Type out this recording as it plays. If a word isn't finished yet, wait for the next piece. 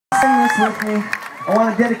Sing this with me. I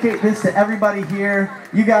want to dedicate this to everybody here.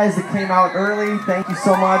 You guys that came out early, thank you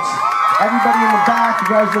so much. Everybody in the back, you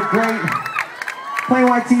guys look great. Plain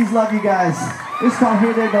White Tees, love you guys. This is called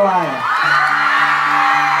Here, There, Delilah.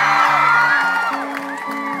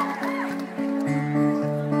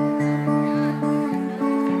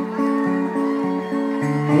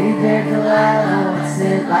 Hey there, Delilah, what's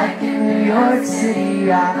it like in New York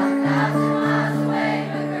City? I'm 1,000 miles away,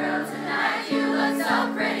 but girl, tonight you look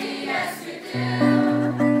so pretty, yes you do.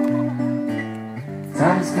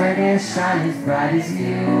 Times Square can't shine as bright as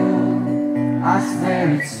you, I swear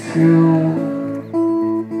it's true.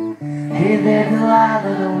 Hey there,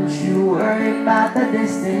 Delilah, don't you worry about the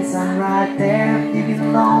distance, I'm right there. If you get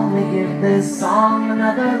lonely, give this song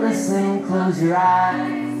another listen, close your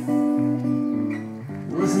eyes.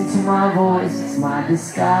 Listen to my voice, it's my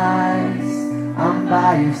disguise, I'm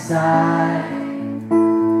by your side.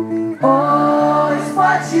 Oh, it's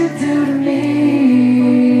what you do to me.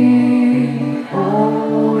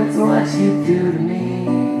 Oh, it's what you do to me.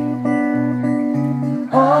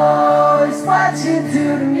 Oh, it's what you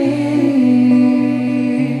do to me.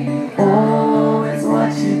 Oh, it's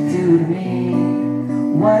what you do to me.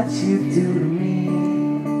 What you do to me.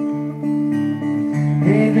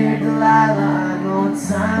 Hey there, Delilah,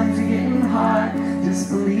 times are getting hard. Just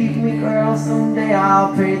believe me, girl, someday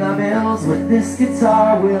I'll pay the bills. With this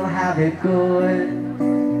guitar, we'll have it good.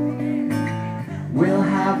 We'll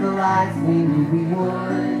have the life we knew we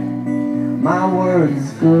would. My word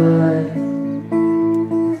is good.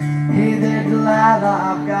 Hey there, Delilah,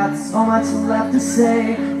 I've got so much left to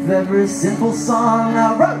say. If every simple song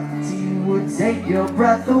I wrote to you would take your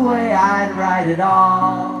breath away, I'd write it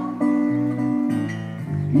all.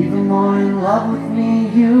 Even more in love with me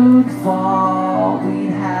you'd fall,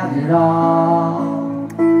 we'd have it all.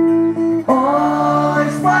 Oh,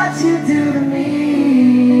 it's what you do to me.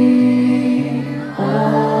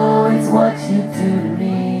 Oh, it's what you do to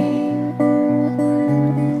me.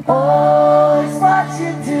 Oh, it's what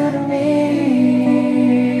you do to me.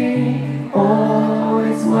 Oh,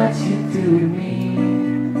 it's what you do to me.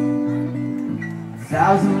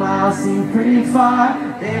 1,000 miles seem pretty far.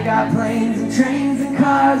 They've got planes and trains and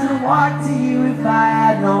cars, and I'd walk to you if I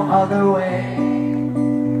had no other way.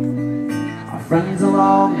 Our friends will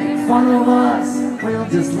all make fun of us, we'll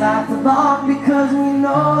just laugh along, because we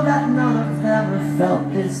know that none of them have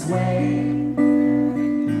felt this way.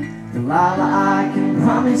 Delilah, I can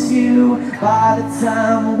promise you, by the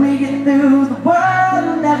time we get through, the world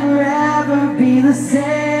will never ever be the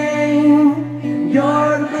same.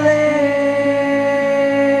 You're to blame.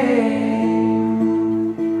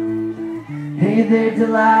 Hey there,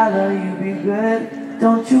 Delilah, you be good.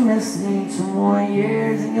 Don't you miss me? 2 more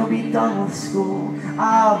years and you'll be done with school.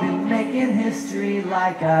 I'll be making history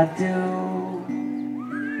like I do.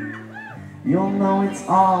 You'll know it's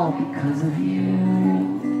all because of you.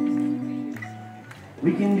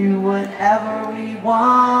 We can do whatever we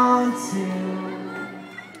want to.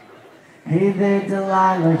 Hey there,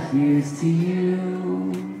 Delilah, here's to you.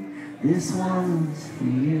 This one's for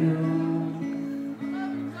you.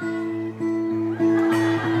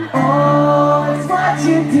 Oh, it's what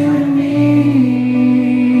you do to me.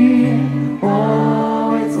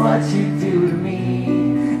 Oh, it's what you do to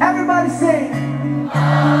me. Everybody sing.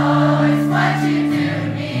 Oh, it's what you do to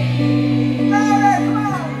me. Louder, come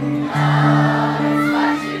on. Oh, it's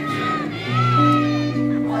what you do to me.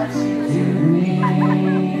 What you do to me.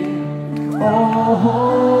 Oh, oh,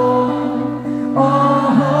 oh, oh.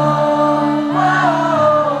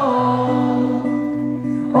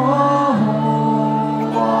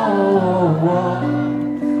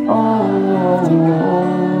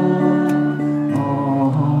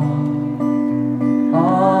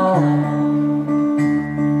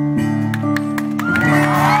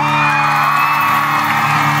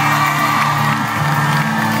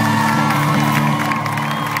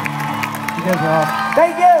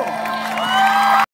 Thank you.